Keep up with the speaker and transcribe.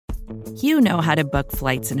You know how to book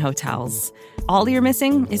flights and hotels. All you're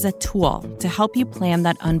missing is a tool to help you plan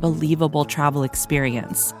that unbelievable travel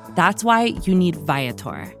experience. That's why you need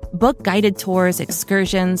Viator. Book guided tours,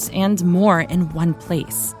 excursions, and more in one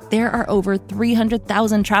place. There are over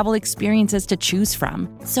 300,000 travel experiences to choose from,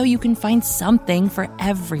 so you can find something for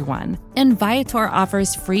everyone. And Viator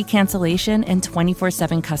offers free cancellation and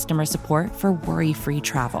 24/7 customer support for worry-free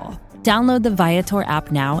travel. Download the Viator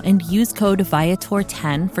app now and use code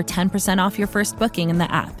Viator10 for 10% off your first booking in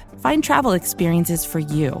the app. Find travel experiences for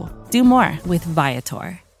you. Do more with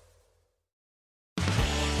Viator.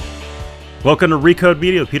 Welcome to Recode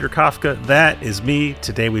Media with Peter Kafka. That is me.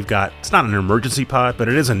 Today we've got, it's not an emergency pod, but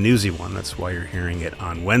it is a newsy one. That's why you're hearing it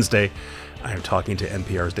on Wednesday. I am talking to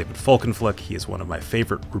NPR's David Folkenflik. He is one of my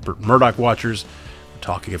favorite Rupert Murdoch watchers. We're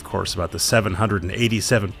talking, of course, about the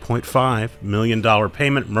 $787.5 million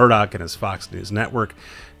payment Murdoch and his Fox News network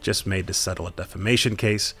just made to settle a defamation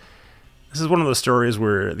case. This is one of those stories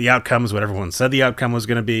where the outcome is what everyone said the outcome was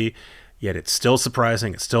going to be. Yet it's still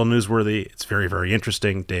surprising, it's still newsworthy, it's very, very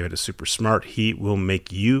interesting. David is super smart. He will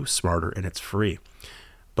make you smarter, and it's free.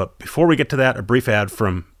 But before we get to that, a brief ad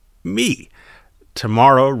from me.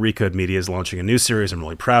 Tomorrow, Recode Media is launching a new series I'm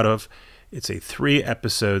really proud of. It's a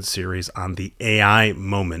 3-episode series on the AI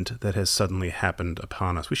moment that has suddenly happened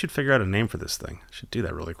upon us. We should figure out a name for this thing. Should do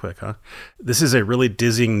that really quick, huh? This is a really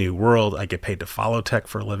dizzying new world. I get paid to follow tech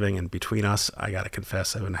for a living, and between us, I gotta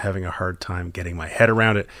confess, I've been having a hard time getting my head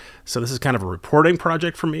around it. So this is kind of a reporting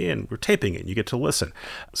project for me, and we're taping it, and you get to listen.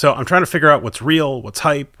 So I'm trying to figure out what's real, what's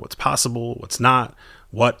hype, what's possible, what's not,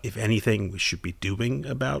 what, if anything, we should be doing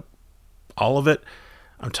about all of it.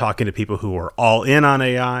 I'm talking to people who are all in on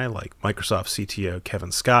AI, like Microsoft CTO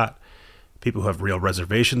Kevin Scott, people who have real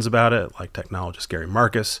reservations about it, like technologist Gary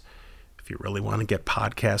Marcus. If you really want to get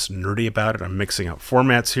podcast nerdy about it, I'm mixing up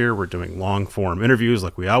formats here. We're doing long-form interviews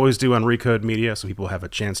like we always do on Recode Media, so people have a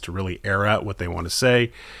chance to really air out what they want to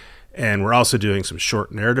say. And we're also doing some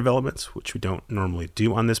short narrative elements, which we don't normally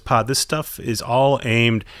do on this pod. This stuff is all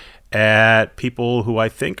aimed at people who I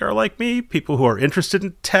think are like me, people who are interested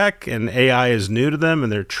in tech and AI is new to them and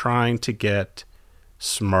they're trying to get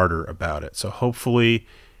smarter about it. So hopefully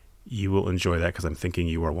you will enjoy that because I'm thinking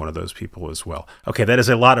you are one of those people as well. Okay, that is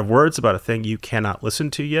a lot of words about a thing you cannot listen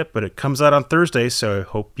to yet, but it comes out on Thursday, so I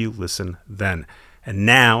hope you listen then. And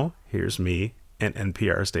now, here's me and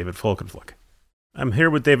NPR's David Folkenflik. I'm here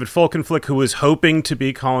with David Folkenflik, who is hoping to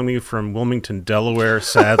be calling me from Wilmington, Delaware.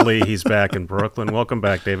 Sadly, he's back in Brooklyn. Welcome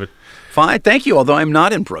back, David. Fine, thank you. Although I'm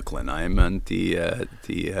not in Brooklyn, I'm in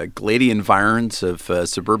the glady environs of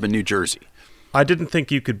suburban New Jersey. I didn't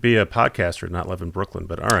think you could be a podcaster and not live in Brooklyn,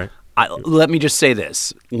 but all right. Let me just say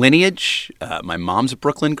this. Lineage, my mom's a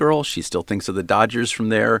Brooklyn girl. She still thinks of the Dodgers from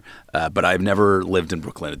there, but I've never lived in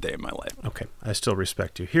Brooklyn a day in my life. Okay, I still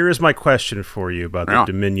respect you. Here is my question for you about the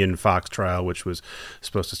Dominion Fox trial, which was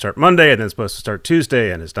supposed to start Monday and then supposed to start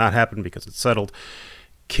Tuesday and has not happened because it's settled.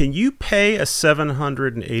 Can you pay a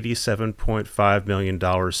 $787.5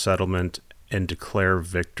 million settlement and declare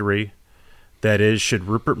victory? That is, should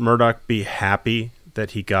Rupert Murdoch be happy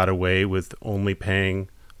that he got away with only paying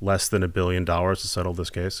less than $1 billion to settle this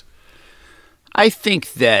case? I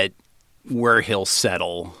think that where he'll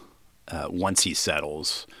settle, once he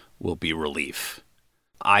settles, will be relief.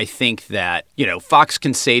 I think that, Fox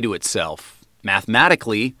can say to itself,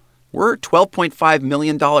 mathematically, we're $12.5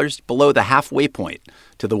 million below the halfway point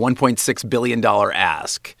to the $1.6 billion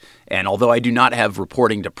ask. And although I do not have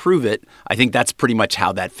reporting to prove it, I think that's pretty much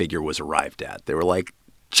how that figure was arrived at. They were like,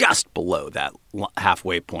 just below that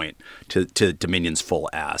halfway point to Dominion's full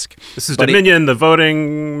ask. This is Dominion, the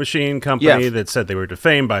voting machine company that said they were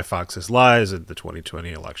defamed by Fox's lies at the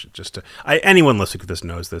 2020 election. Anyone listening to this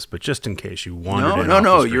knows this, but just in case you wanted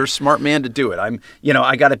No, you're a smart man to do it. I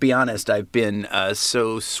got to be honest. I've been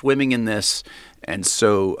so swimming in this and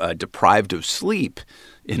so deprived of sleep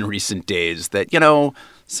in recent days that,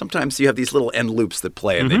 sometimes you have these little end loops that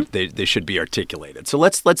play and they should be articulated. So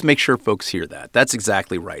let's make sure folks hear that. That's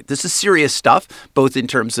exactly right. This is serious stuff, both in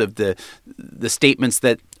terms of the statements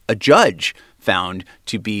that a judge found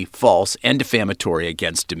to be false and defamatory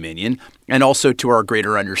against Dominion, and also to our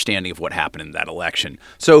greater understanding of what happened in that election.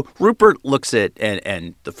 So Rupert looks at,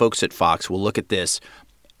 and the folks at Fox will look at this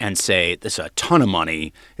and say, this is a ton of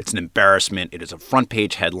money. It's an embarrassment. It is a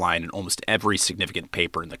front-page headline in almost every significant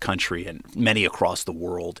paper in the country and many across the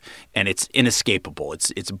world, and it's inescapable.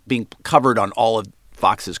 It's being covered on all of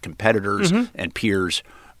Fox's competitors and peers.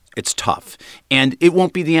 It's tough, and it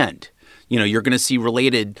won't be the end. You're going to see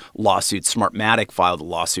related lawsuits. Smartmatic filed a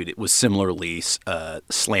lawsuit. It was similarly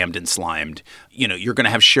slammed and slimed. You're going to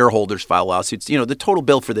have shareholders file lawsuits. The total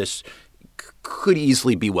bill for this could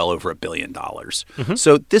easily be well over $1 billion.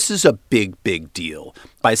 So this is a big, big deal.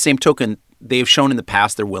 By the same token, they've shown in the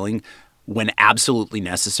past they're willing, when absolutely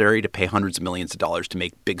necessary, to pay hundreds of millions of dollars to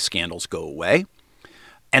make big scandals go away.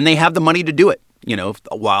 And they have the money to do it.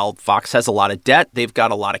 While Fox has a lot of debt, they've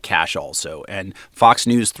got a lot of cash also. And Fox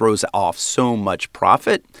News throws off so much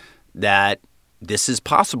profit that this is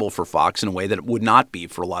possible for Fox in a way that it would not be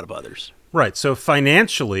for a lot of others. Right. So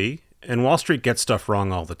financially, and Wall Street gets stuff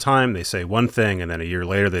wrong all the time. They say one thing, and then a year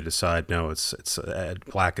later they decide, no, it's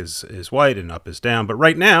black is white and up is down. But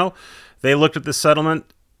right now, they looked at the settlement.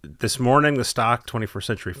 This morning, the stock, 21st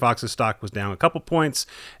Century Fox's stock, was down a couple points.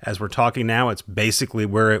 As we're talking now, it's basically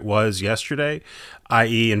where it was yesterday,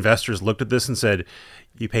 i.e. investors looked at this and said,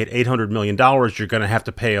 you paid $800 million, you're going to have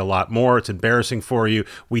to pay a lot more. It's embarrassing for you.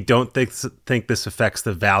 We don't think this affects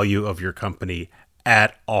the value of your company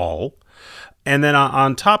at all. And then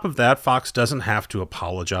on top of that, Fox doesn't have to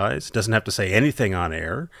apologize, doesn't have to say anything on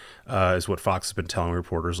air, is what Fox has been telling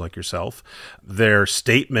reporters like yourself. Their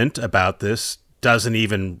statement about this doesn't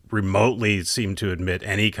even remotely seem to admit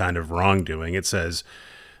any kind of wrongdoing. It says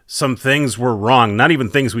some things were wrong, not even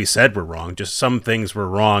things we said were wrong, just some things were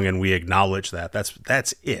wrong, and we acknowledge that.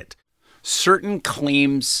 That's it. Certain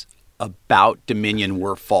claims about Dominion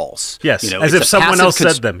were false. Yes, as if someone else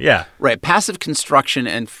said them. Yeah. Right. Passive construction,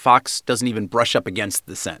 and Fox doesn't even brush up against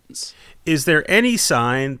the sentence. Is there any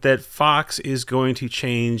sign that Fox is going to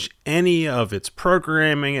change any of its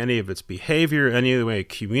programming, any of its behavior, any of the way it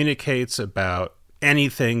communicates about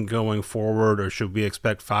anything going forward, or should we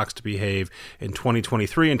expect Fox to behave in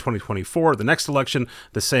 2023 and 2024, the next election,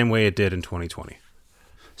 the same way it did in 2020?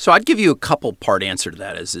 So I'd give you a couple-part answer to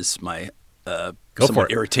that, as is my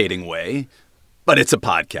somewhat irritating way. But it's a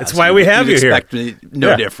podcast. That's why we have you here. Expect me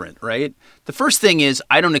no different, right? The first thing is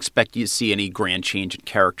I don't expect you to see any grand change in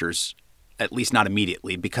characters, at least not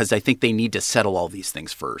immediately, because I think they need to settle all these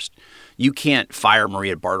things first. You can't fire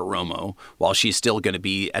Maria Bartiromo while she's still going to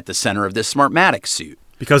be at the center of this Smartmatic suit.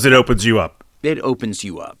 Because it opens you up. It opens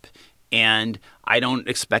you up. And I don't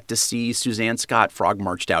expect to see Suzanne Scott frog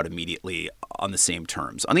marched out immediately on the same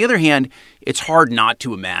terms. On the other hand, it's hard not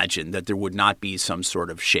to imagine that there would not be some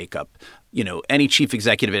sort of shakeup. Any chief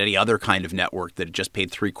executive at any other kind of network that had just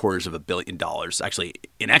paid $750 million, actually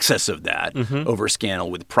in excess of that, over a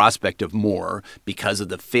scandal with the prospect of more because of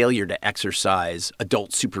the failure to exercise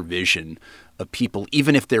adult supervision of people,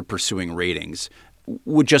 even if they're pursuing ratings,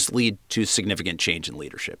 would just lead to significant change in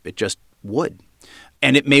leadership. It just would.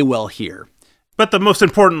 And it may well here. But the most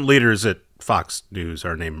important leaders at Fox News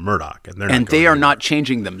are named Murdoch, and they are not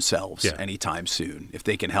changing themselves anytime soon, if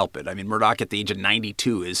they can help it. I mean, Murdoch at the age of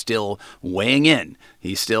 92 is still weighing in.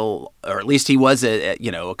 He's still, or at least he was, a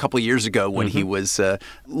couple of years ago when he was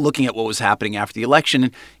looking at what was happening after the election.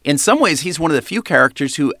 And in some ways, he's one of the few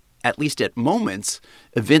characters who, at least at moments,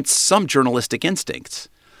 evince some journalistic instincts.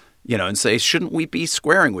 And say, shouldn't we be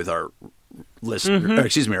squaring with our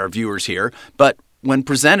our viewers here? But when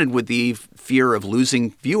presented with the fear of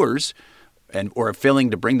losing viewers or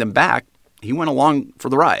failing to bring them back, he went along for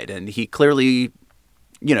the ride. And he clearly,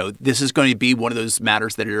 this is going to be one of those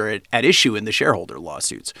matters that are at issue in the shareholder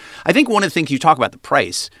lawsuits. I think one of the things you talk about the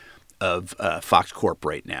price of Fox Corp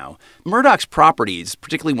right now, Murdoch's properties,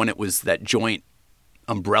 particularly when it was that joint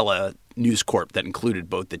umbrella News Corp that included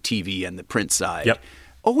both the TV and the print side,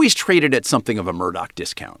 always traded at something of a Murdoch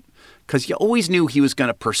discount. Because you always knew he was going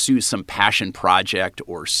to pursue some passion project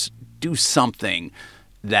or do something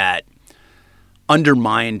that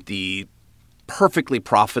undermined the perfectly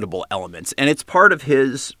profitable elements. And it's part of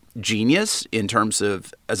his genius in terms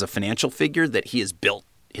of, as a financial figure, that he has built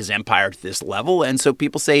his empire to this level. And so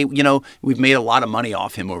people say, we've made a lot of money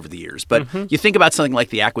off him over the years. But you think about something like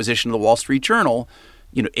the acquisition of the Wall Street Journal,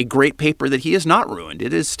 a great paper that he has not ruined.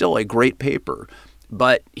 It is still a great paper.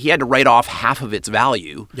 But he had to write off half of its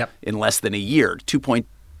value in less than a year. I think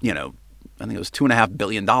it was $2.5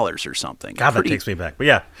 billion or something. God, that takes me back.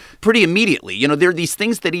 But pretty immediately. There are these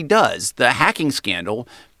things that he does. The hacking scandal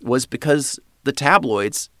was because the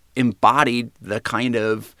tabloids embodied the kind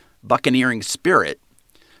of buccaneering spirit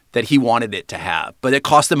that he wanted it to have. But it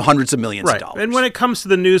cost them hundreds of millions of dollars. And when it comes to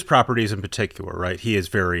the news properties in particular, right, he is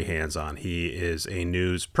very hands-on. He is a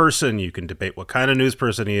news person. You can debate what kind of news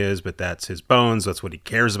person he is, but that's his bones. That's what he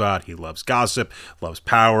cares about. He loves gossip, loves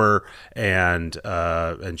power, and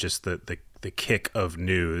just the kick of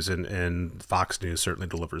news. And Fox News certainly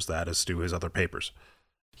delivers that, as do his other papers.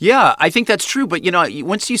 Yeah, I think that's true. But,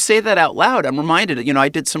 once you say that out loud, I'm reminded, I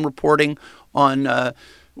did some reporting on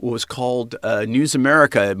what was called News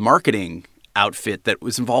America marketing outfit that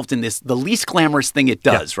was involved in the least glamorous thing it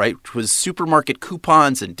does, right? Which was supermarket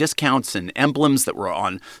coupons and discounts and emblems that were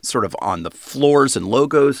on the floors and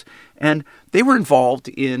logos. And they were involved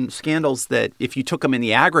in scandals that, if you took them in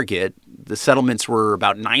the aggregate, the settlements were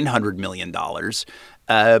about $900 million.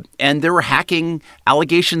 And there were hacking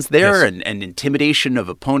allegations there, and intimidation of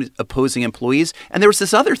opposing employees. And there was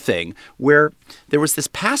this other thing where there was this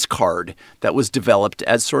pass card that was developed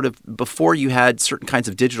as sort of before you had certain kinds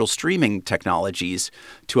of digital streaming technologies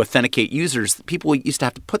to authenticate users. People used to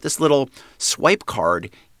have to put this little swipe card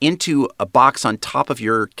into a box on top of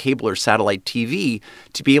your cable or satellite TV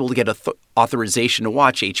to be able to get authorization to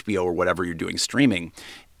watch HBO or whatever you're doing streaming.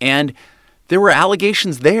 And there were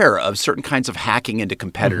allegations there of certain kinds of hacking into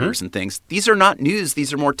competitors and things. These are not news.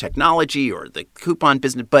 These are more technology or the coupon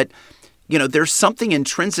business. But, there's something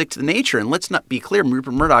intrinsic to the nature. And let's not be clear,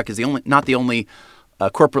 Rupert Murdoch is not the only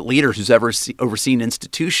corporate leader who's ever overseen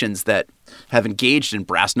institutions that have engaged in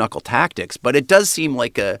brass-knuckle tactics. But it does seem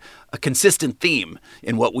like a consistent theme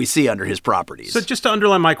in what we see under his properties. So just to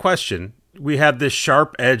underline my question, we had this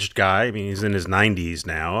sharp-edged guy. I mean, he's in his 90s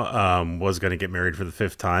now, was going to get married for the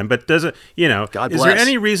 5th time. But does it, God is bless. there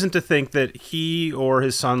any reason to think that he or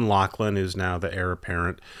his son Lachlan, who's now the heir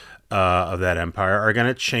apparent of that empire, are going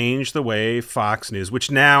to change the way Fox News, which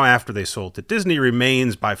now, after they sold to Disney,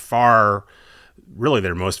 remains by far really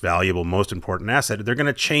their most valuable, most important asset? They're going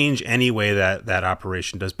to change any way that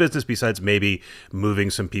operation does business, besides maybe moving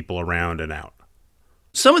some people around and out?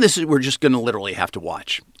 Some of this we're just going to literally have to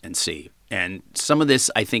watch and see. And some of this,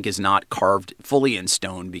 I think, is not carved fully in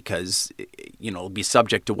stone because, it'll be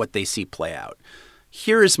subject to what they see play out.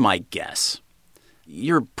 Here is my guess.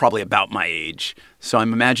 You're probably about my age, so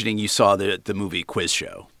I'm imagining you saw the movie Quiz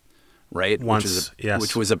Show, right? Once, yes.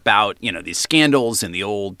 Which was about, these scandals in the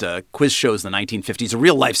old quiz shows in the 1950s, a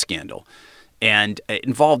real-life scandal. And it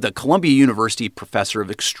involved a Columbia University professor of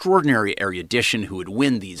extraordinary erudition who would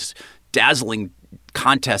win these dazzling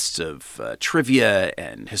contests of trivia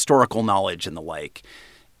and historical knowledge and the like.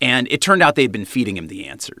 And it turned out they had been feeding him the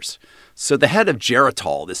answers. So the head of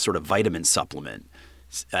Geritol, this sort of vitamin supplement,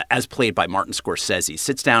 as played by Martin Scorsese,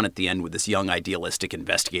 sits down at the end with this young idealistic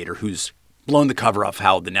investigator who's blown the cover off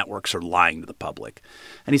how the networks are lying to the public.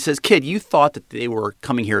 And he says, "Kid, you thought that they were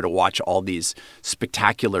coming here to watch all these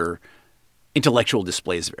spectacular intellectual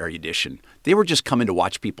displays of erudition. They were just coming to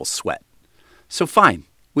watch people sweat. So fine.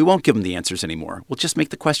 We won't give them the answers anymore. We'll just make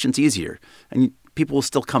the questions easier, and people will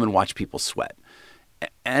still come and watch people sweat."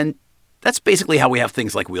 And that's basically how we have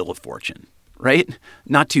things like Wheel of Fortune, right?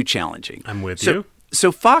 Not too challenging. I'm with you.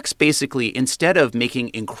 So Fox basically, instead of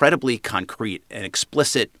making incredibly concrete and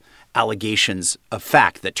explicit allegations of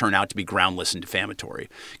fact that turn out to be groundless and defamatory,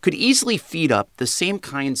 could easily feed up the same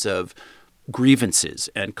kinds of grievances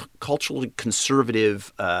and culturally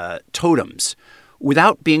conservative totems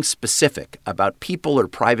without being specific about people or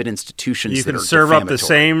private institutions you that are can serve defamatory. up the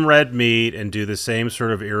same red meat and do the same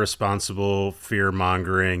sort of irresponsible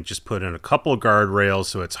fear-mongering, just put in a couple of guardrails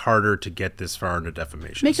so it's harder to get this far into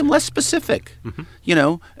defamation. Make them less specific,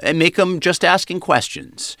 and make them just asking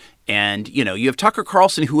questions. And, you have Tucker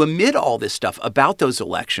Carlson, who amid all this stuff about those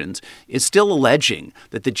elections is still alleging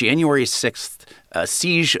that the January 6th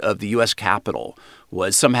siege of the U.S. Capitol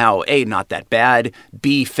was somehow, A, not that bad,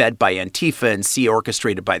 B, fed by Antifa, and C,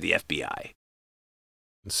 orchestrated by the FBI.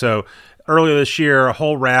 So earlier this year, a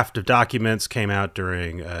whole raft of documents came out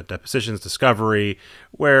during Depositions Discovery,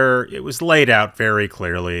 where it was laid out very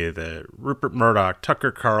clearly that Rupert Murdoch,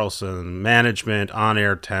 Tucker Carlson, management,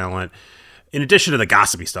 on-air talent, in addition to the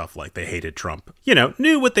gossipy stuff like they hated Trump,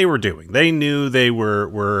 knew what they were doing. They knew they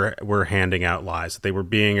were handing out lies, that they were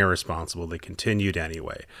being irresponsible. They continued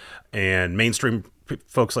anyway. And mainstream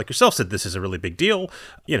folks like yourself said this is a really big deal,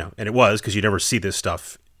 and it was, because you never see this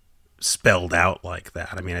stuff spelled out like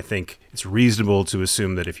that. I mean, I think it's reasonable to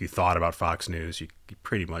assume that if you thought about Fox News, you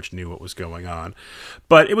pretty much knew what was going on.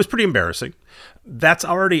 But it was pretty embarrassing. That's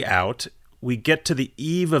already out. We get to the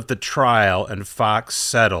eve of the trial and Fox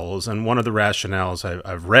settles. And one of the rationales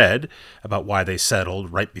I've read about why they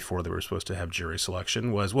settled right before they were supposed to have jury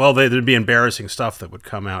selection was, well, there'd be embarrassing stuff that would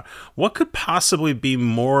come out. What could possibly be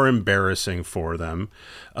more embarrassing for them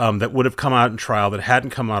that would have come out in trial that hadn't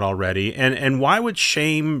come out already? And why would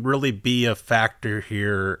shame really be a factor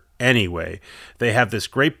here anyway? They have this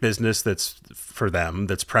great business that's for them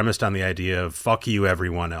that's premised on the idea of fuck you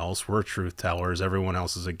everyone else, we're truth tellers, everyone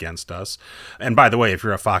else is against us. And by the way, if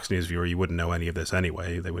you're a Fox News viewer, you wouldn't know any of this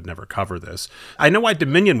anyway. They would never cover this. I know why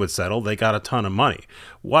Dominion would settle. They got a ton of money.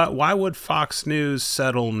 Why would Fox News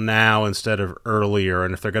settle now instead of earlier?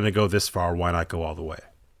 And if they're going to go this far, why not go all the way?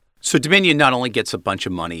 So Dominion not only gets a bunch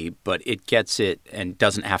of money, but it gets it and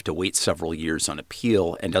doesn't have to wait several years on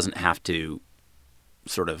appeal and doesn't have to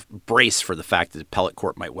sort of brace for the fact that the appellate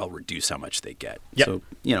court might well reduce how much they get. Yep.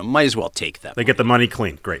 So, might as well take that. They get the money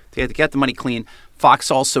clean. Great. They get the money clean. Fox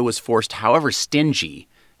also was forced, however stingy,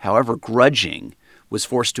 however grudging, was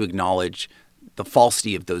forced to acknowledge the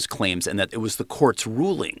falsity of those claims and that it was the court's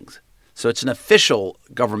rulings. So it's an official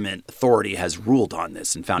government authority has ruled on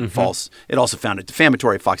this and found it false. It also found it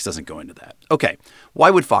defamatory. Fox doesn't go into that. Okay. Why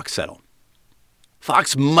would Fox settle?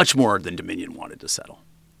 Fox much more than Dominion wanted to settle.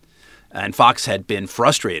 And Fox had been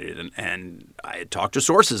frustrated, and I had talked to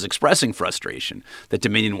sources expressing frustration that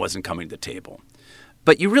Dominion wasn't coming to the table.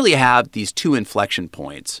 But you really have these two inflection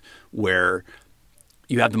points where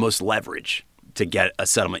you have the most leverage to get a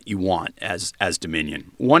settlement you want as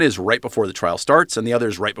Dominion. One is right before the trial starts, and the other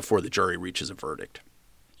is right before the jury reaches a verdict.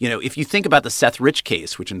 If you think about the Seth Rich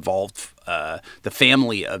case, which involved the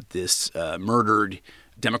family of this murdered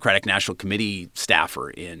Democratic National Committee staffer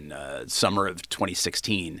in summer of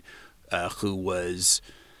 2016, who was,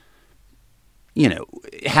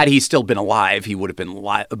 had he still been alive, he would have been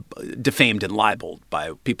defamed and libeled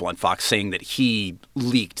by people on Fox saying that he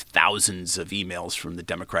leaked thousands of emails from the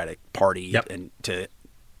Democratic Party and to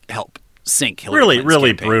help sink Hillary Clinton's really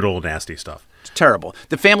campaign. Brutal, nasty stuff. It's terrible.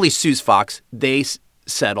 The family sues Fox. They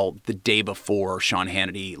settled the day before Sean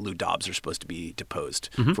Hannity, Lou Dobbs are supposed to be deposed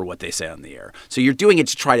for what they say on the air. So you're doing it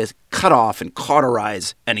to try to cut off and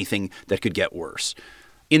cauterize anything that could get worse.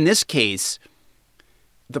 In this case,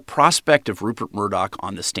 the prospect of Rupert Murdoch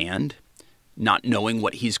on the stand, not knowing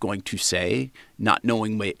what he's going to say, not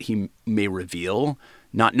knowing what he may reveal,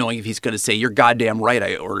 not knowing if he's going to say, "You're goddamn right,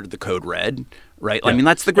 I ordered the code red," right? Yeah. I mean,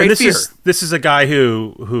 that's the great fear. This is a guy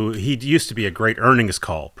who he used to be a great earnings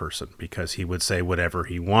call person because he would say whatever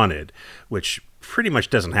he wanted, which pretty much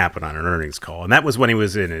doesn't happen on an earnings call. And that was when he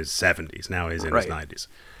was in his 70s. Now he's in his 90s.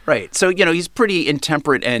 Right. So, he's pretty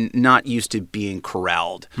intemperate and not used to being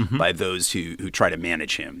corralled by those who try to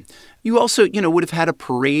manage him. You also, would have had a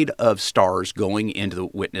parade of stars going into the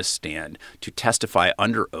witness stand to testify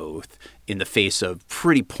under oath in the face of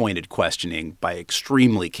pretty pointed questioning by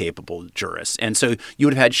extremely capable jurists. And so you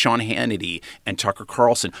would have had Sean Hannity and Tucker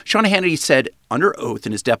Carlson. Sean Hannity said under oath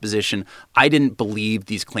in his deposition, "I didn't believe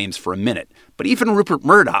these claims for a minute." But even Rupert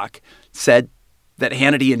Murdoch said that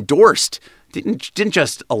Hannity endorsed didn't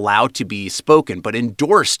just allow to be spoken, but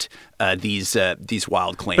endorsed these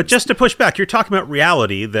wild claims. But just to push back, you're talking about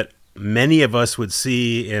reality that many of us would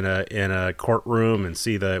see in a courtroom and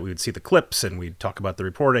we'd see the clips and we'd talk about the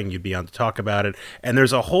reporting. You'd be on to talk about it. And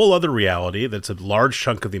there's a whole other reality that's a large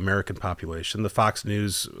chunk of the American population, the Fox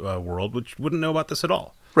News world, which wouldn't know about this at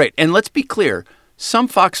all. Right. And let's be clear. Some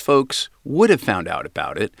Fox folks would have found out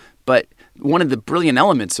about it, but one of the brilliant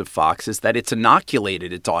elements of Fox is that it's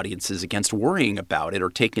inoculated its audiences against worrying about it or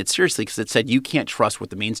taking it seriously because it said you can't trust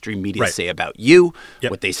what the mainstream media say about you,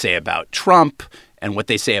 what they say about Trump, and what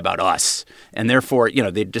they say about us. And therefore,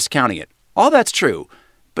 they're discounting it. All that's true.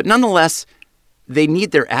 But nonetheless, they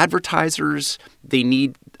need their advertisers. They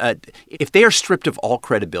need if they are stripped of all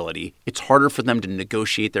credibility, it's harder for them to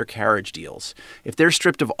negotiate their carriage deals. If they're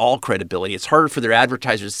stripped of all credibility, it's harder for their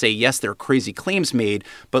advertisers to say, yes, there are crazy claims made,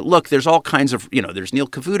 but look, there's all kinds of, there's Neil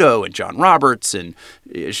Cavuto and John Roberts and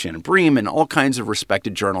Shannon Bream and all kinds of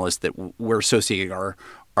respected journalists that we're associating our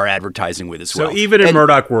advertising with as well. So even in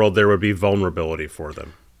Murdoch world, there would be vulnerability for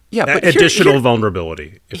them. Yeah, but additional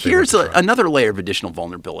vulnerability. Here's another layer of additional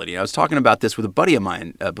vulnerability. I was talking about this with a buddy of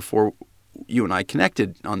mine before you and I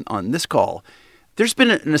connected on this call. There's been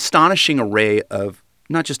an astonishing array of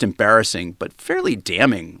not just embarrassing but fairly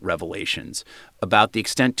damning revelations about the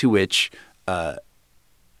extent to which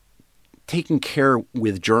taking care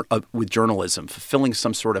with journalism, fulfilling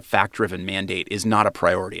some sort of fact-driven mandate is not a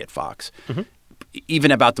priority at Fox.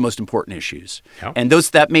 Even about the most important issues. Yeah. And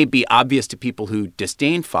that may be obvious to people who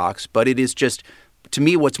disdain Fox, but it is just, to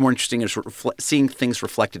me, what's more interesting is seeing things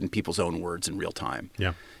reflected in people's own words in real time.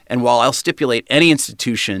 Yeah. And while I'll stipulate any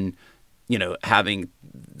institution, having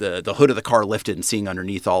the hood of the car lifted and seeing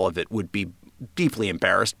underneath all of it would be deeply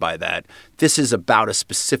embarrassed by that, this is about a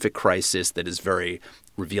specific crisis that is very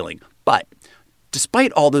revealing. But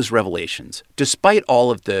despite all those revelations, despite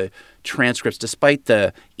all of the transcripts, despite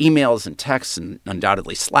the emails and texts and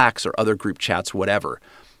undoubtedly Slacks or other group chats, whatever,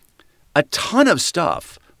 a ton of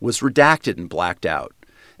stuff was redacted and blacked out.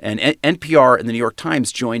 And NPR and the New York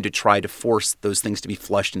Times joined to try to force those things to be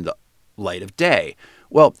flushed into the light of day.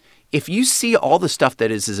 Well, if you see all the stuff that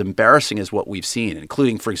is as embarrassing as what we've seen,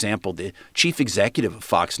 including, for example, the chief executive of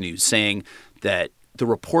Fox News saying that the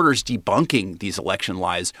reporters debunking these election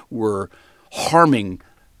lies were harming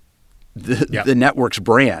the network's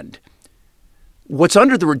brand. What's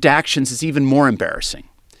under the redactions is even more embarrassing.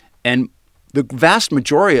 And the vast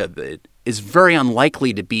majority of it is very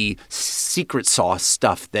unlikely to be secret sauce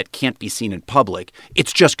stuff that can't be seen in public.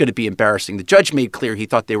 It's just going to be embarrassing. The judge made clear he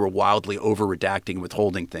thought they were wildly over-redacting,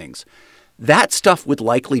 withholding things. That stuff would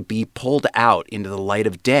likely be pulled out into the light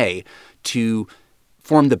of day to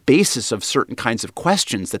form the basis of certain kinds of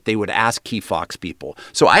questions that they would ask key Fox people.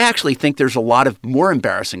 So I actually think there's a lot of more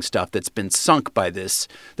embarrassing stuff that's been sunk by this,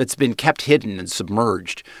 that's been kept hidden and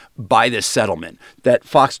submerged by this settlement that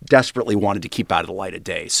Fox desperately wanted to keep out of the light of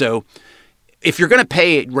day. So if you're going to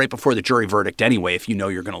pay right before the jury verdict anyway, if you know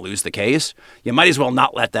you're going to lose the case, you might as well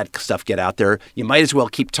not let that stuff get out there. You might as well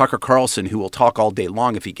keep Tucker Carlson, who will talk all day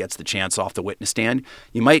long if he gets the chance off the witness stand.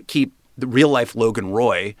 You might keep the real-life Logan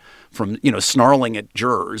Roy from, snarling at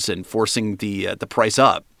jurors and forcing the price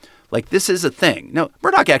up. Like, this is a thing. No,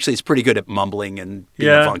 Murdoch actually is pretty good at mumbling and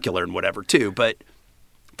being avuncular and whatever, too. But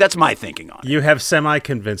that's my thinking on it. You have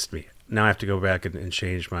semi-convinced me. Now I have to go back and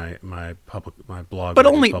change my blog. But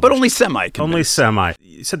only semi-convinced. Only semi.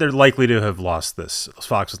 You said they're likely to have lost this.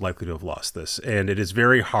 Fox is likely to have lost this. And it is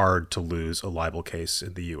very hard to lose a libel case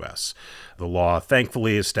in the U.S. The law,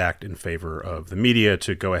 thankfully, is stacked in favor of the media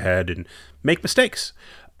to go ahead and make mistakes.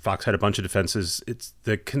 Fox had a bunch of defenses.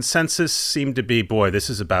 The consensus seemed to be, boy, this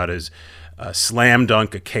is about as slam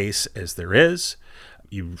dunk a case as there is.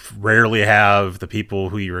 You rarely have the people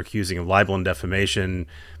who you're accusing of libel and defamation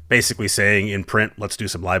basically saying in print, let's do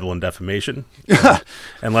some libel and defamation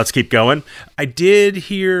and let's keep going. I did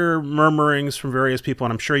hear murmurings from various people,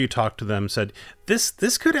 and I'm sure you talked to them, said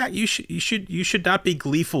this could you should not be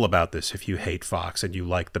gleeful about this if you hate Fox and you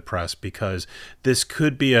like the press, because this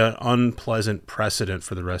could be an unpleasant precedent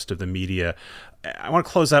for the rest of the media. I want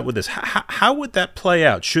to close out with this. How would that play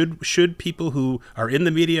out? Should people who are in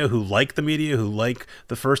the media, who like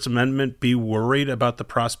the First Amendment, be worried about the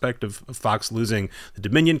prospect of Fox losing the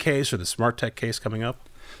Dominion case or the Smart Tech case coming up?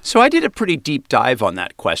 So I did a pretty deep dive on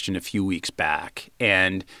that question a few weeks back,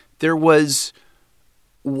 and there was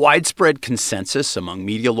widespread consensus among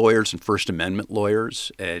media lawyers and First Amendment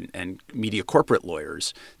lawyers and media corporate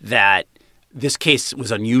lawyers that this case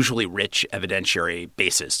was unusually rich evidentiary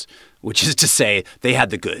basis, which is to say they had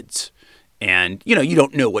the goods. And, you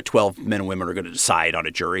don't know what 12 men and women are going to decide on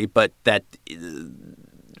a jury, but that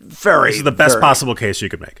this is the best possible case you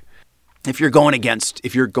could make. If you're going against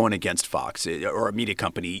Fox or a media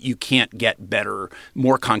company, you can't get better,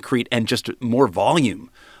 more concrete, and just more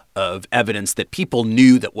volume of evidence that people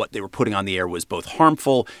knew that what they were putting on the air was both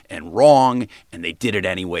harmful and wrong, and they did it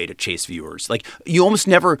anyway to chase viewers. Like, you almost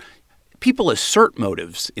never – people assert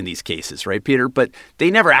motives in these cases, right, Peter? But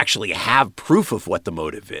they never actually have proof of what the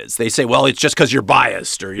motive is. They say, well, it's just because you're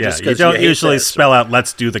biased, or just because you don't usually spell out,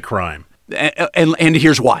 let's do the crime. And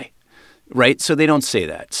here's why, right? So they don't say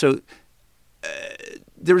that. So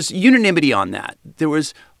there was unanimity on that. There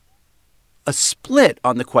was a split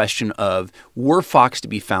on the question of, were Fox to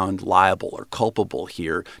be found liable or culpable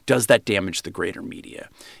here, does that damage the greater media?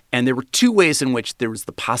 And there were two ways in which there was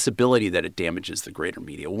the possibility that it damages the greater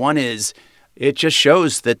media. One is it just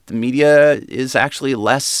shows that the media is actually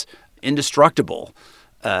less indestructible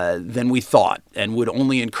than we thought, and would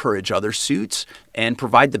only encourage other suits and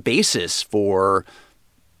provide the basis for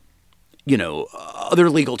other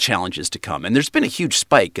legal challenges to come. And there's been a huge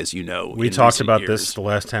spike, as you know. We talked about this the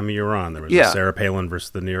last time you were on. There was the Sarah Palin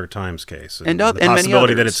versus the New York Times case. And the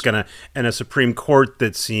possibility that it's going to, and a Supreme Court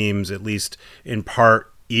that seems, at least in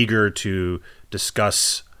part, eager to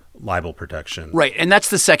discuss libel protection. Right. And that's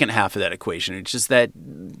the second half of that equation. It's just that,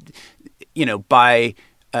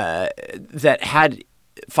 that had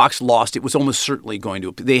Fox lost, it was almost certainly going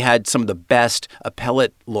to, they had some of the best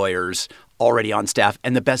appellate lawyers already on staff,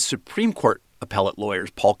 and the best Supreme Court appellate lawyers,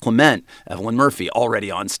 Paul Clement, Evelyn Murphy, already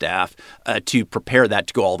on staff to prepare that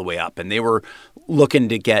to go all the way up. And they were looking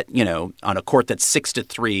to get, on a court that's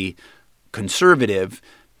 6-3 conservative,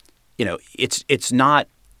 it's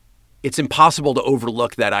impossible to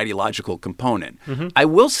overlook that ideological component. Mm-hmm. I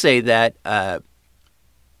will say that,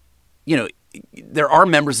 there are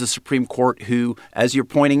members of the Supreme Court who, as you're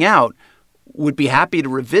pointing out, would be happy to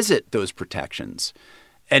revisit those protections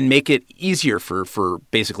and make it easier for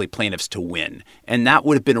basically plaintiffs to win. And that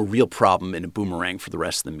would have been a real problem and a boomerang for the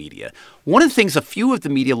rest of the media. One of the things a few of the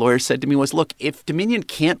media lawyers said to me was, look, if Dominion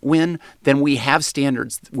can't win, then we have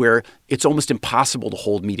standards where it's almost impossible to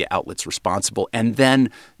hold media outlets responsible. And then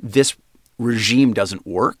this regime doesn't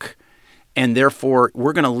work. And therefore,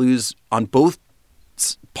 we're going to lose on both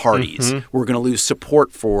parties. Mm-hmm. We're going to lose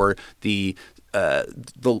support for the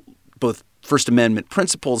both First Amendment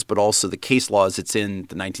principles, but also the case laws. It's in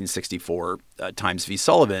the 1964 Times v.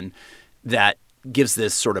 Sullivan. that gives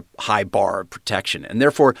this sort of high bar of protection. And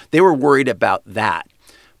therefore, they were worried about that.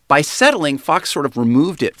 By settling, Fox sort of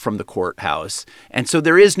removed it from the courthouse. And so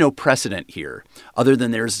there is no precedent here other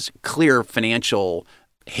than there's clear financial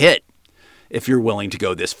hit if you're willing to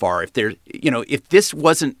go this far. If this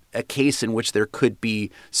wasn't a case in which there could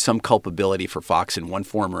be some culpability for Fox in one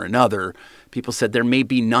form or another, people said there may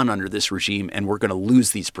be none under this regime and we're going to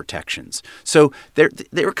lose these protections. So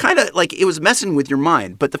they were kind of like it was messing with your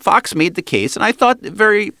mind. But the Fox made the case, and I thought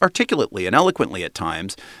very articulately and eloquently at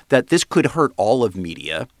times, that this could hurt all of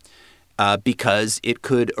media. Because it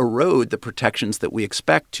could erode the protections that we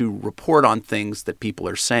expect to report on things that people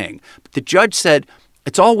are saying. But the judge said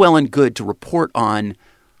it's all well and good to report on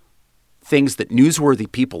things that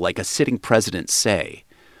newsworthy people like a sitting president say.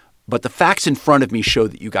 But the facts in front of me show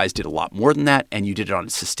that you guys did a lot more than that, and you did it on a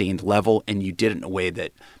sustained level, and you did it in a way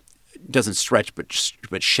that doesn't stretch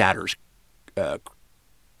but shatters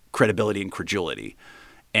credibility and credulity.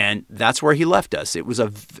 And that's where he left us. It was,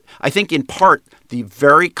 I think, in part, the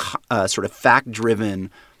very sort of fact-driven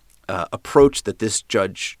approach that this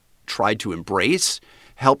judge tried to embrace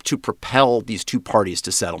helped to propel these two parties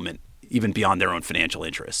to settlement, even beyond their own financial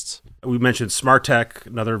interests. We mentioned Smarttek,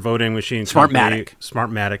 another voting machine company.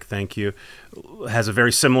 Smartmatic, thank you, has a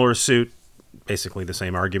very similar suit, basically the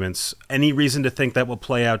same arguments. Any reason to think that will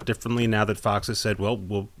play out differently now that Fox has said, well,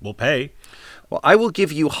 we'll pay? Well, I will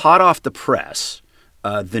give you hot off the press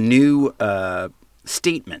the new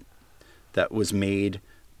statement that was made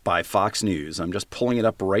by Fox News. I'm just pulling it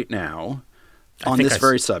up right now on this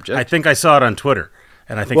very subject. I think I saw it on Twitter.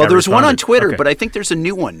 And I think well, there's one on Twitter, but I think there's a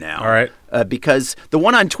new one now. All right. Because the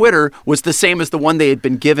one on Twitter was the same as the one they had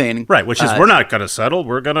been giving. Right, which is we're not going to settle.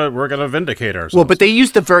 We're gonna vindicate ourselves. Well, but they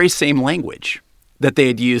used the very same language that they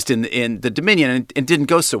had used in the Dominion and didn't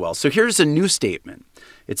go so well. So here's a new statement.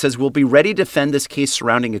 It says, we'll be ready to defend this case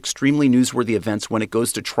surrounding extremely newsworthy events when it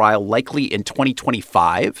goes to trial, likely in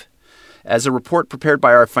 2025. As a report prepared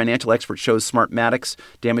by our financial expert shows, Smartmatic's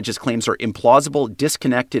damages claims are implausible,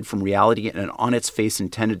 disconnected from reality, and on its face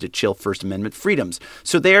intended to chill First Amendment freedoms.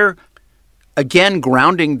 So they're, again,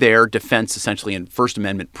 grounding their defense essentially in First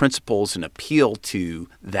Amendment principles and appeal to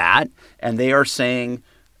that. And they are saying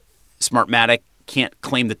Smartmatic can't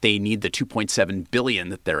claim that they need the $2.7 billion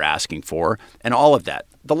that they're asking for and all of that.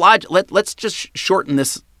 Let's just shorten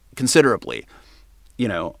this considerably.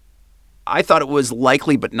 I thought it was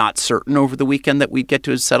likely but not certain over the weekend that we'd get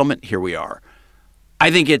to a settlement. Here we are.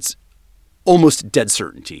 I think it's almost dead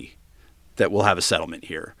certainty that we'll have a settlement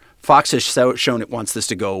here. Fox has shown it wants this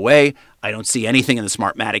to go away. I don't see anything in the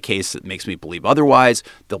Smartmatic case that makes me believe otherwise.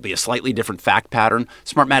 There'll be a slightly different fact pattern.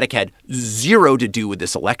 Smartmatic had zero to do with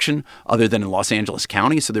this election other than in Los Angeles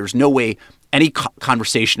County, so there's no way any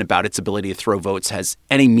conversation about its ability to throw votes has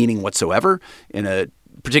any meaning whatsoever,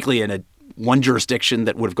 particularly in a one jurisdiction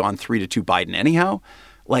that would have gone 3-2 Biden anyhow.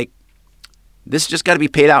 This just got to be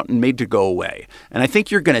paid out and made to go away. And I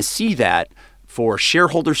think you're going to see that for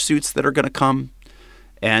shareholder suits that are going to come.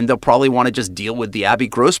 And they'll probably want to just deal with the Abby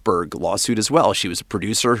Grossberg lawsuit as well. She was a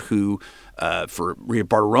producer who, for Rita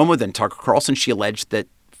Bartiromo, then Tucker Carlson, she alleged that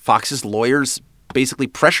Fox's lawyers basically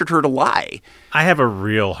pressured her to lie. I have a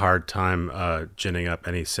real hard time ginning up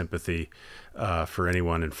any sympathy for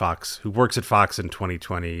anyone in Fox who works at Fox in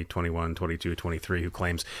 2020, 21, 22, 23 who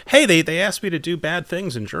claims, hey, they asked me to do bad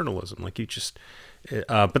things in journalism.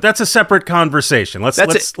 But that's a separate conversation. Let's come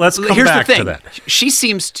back to that. She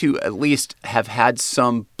seems to at least have had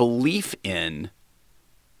some belief in.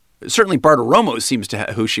 Certainly, Bartiromo seems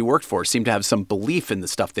to, who she worked for, seemed to have some belief in the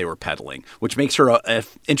stuff they were peddling, which makes her an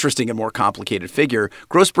interesting and more complicated figure.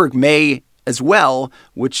 Grossberg may as well,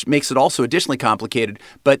 which makes it also additionally complicated.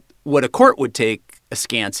 But what a court would take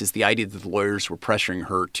askance is the idea that the lawyers were pressuring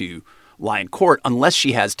her to lie in court. Unless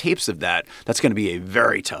she has tapes of that, that's going to be a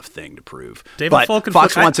very tough thing to prove. But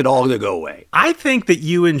Fox wants it all to go away. I think that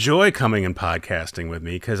you enjoy coming and podcasting with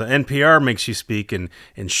me because NPR makes you speak in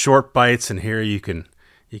short bites, and here you can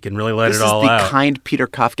really let it all out. This is the kind Peter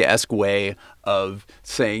Kafkaesque way of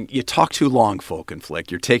saying, you talk too long,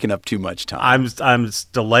 Folkenflik. You're taking up too much time. I'm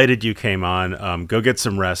delighted you came on. Go get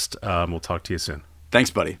some rest. We'll talk to you soon.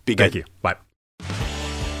 Thanks, buddy. Be good. Thank you. Bye.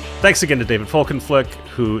 Thanks again to David Folkenflik,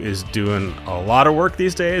 who is doing a lot of work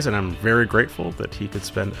these days, and I'm very grateful that he could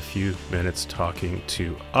spend a few minutes talking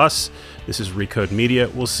to us. This is Recode Media.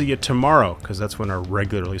 We'll see you tomorrow, because that's when our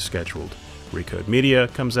regularly scheduled Recode Media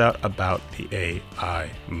comes out about the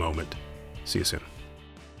AI moment. See you soon.